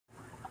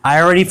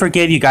I already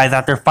forgave you guys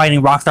after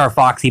fighting Rockstar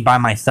Foxy by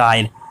my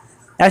side.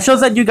 That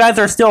shows that you guys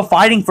are still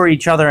fighting for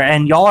each other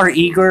and y'all are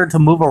eager to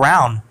move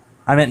around.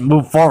 I meant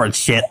move forward,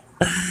 shit.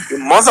 You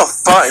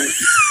motherfucker.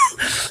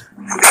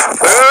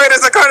 Wait,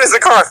 there's a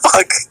car,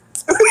 fuck.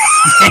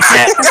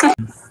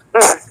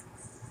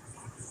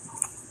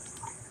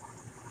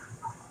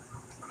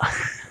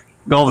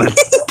 Golden.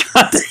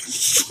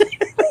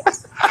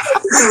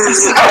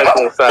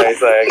 sorry.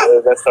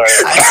 That's sorry.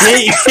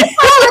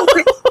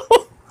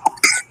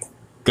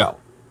 Go.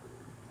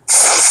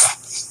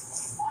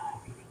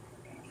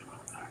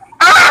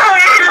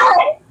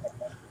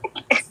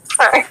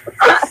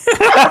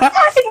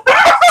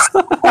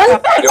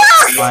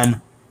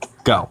 One.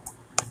 Go.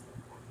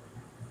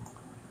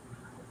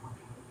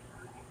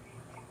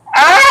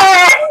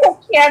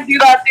 Can't do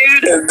that,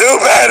 dude. Do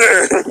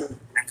better.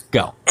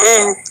 Go.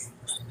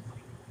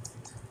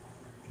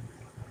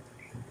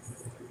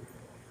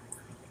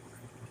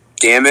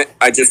 Damn it,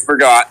 I just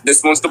forgot.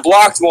 This one's the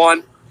blocked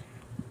one.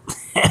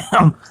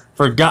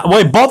 Forgot.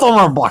 Wait, both of them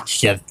are blocked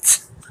shit.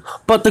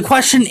 But the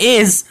question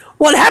is,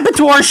 what happened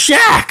to our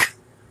shack?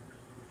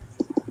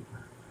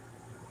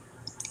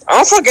 I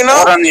don't fucking know.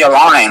 Hold on the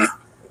line.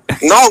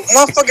 No,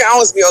 motherfucking I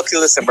always be okay.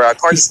 Listen, bro, a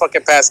car just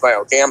fucking passed by.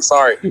 Okay, I'm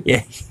sorry.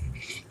 Yeah.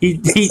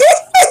 He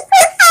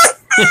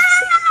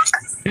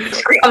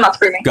I'm not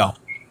screaming. Go.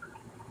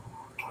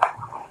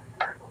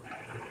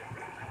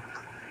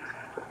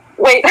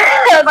 Wait,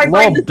 my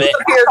brain just bit.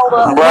 disappeared. Hold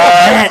on.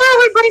 What?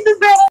 My brain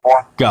just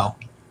vanished. Go.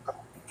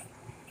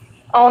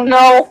 Oh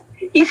no,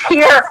 he's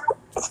here.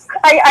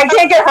 I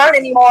can't get hurt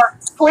anymore.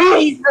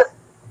 Please.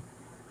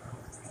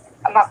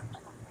 I'm not.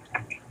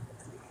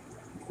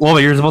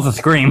 Wobit, you're supposed to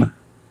scream.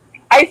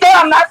 I said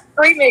I'm not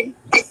screaming.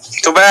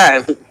 Too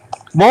bad.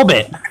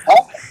 Wobit,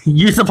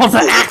 you're supposed to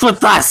act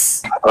with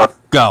us.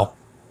 Go.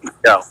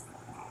 Go.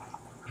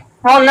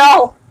 Oh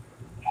no,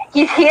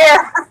 he's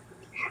here.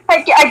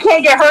 I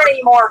can't get hurt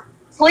anymore.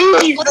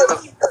 Please.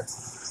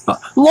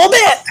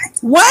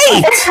 Wobit,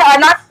 wait!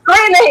 I'm not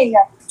screaming.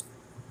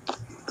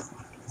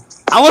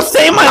 I was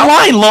saying my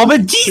line,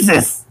 Wobit.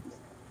 Jesus.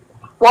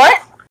 What?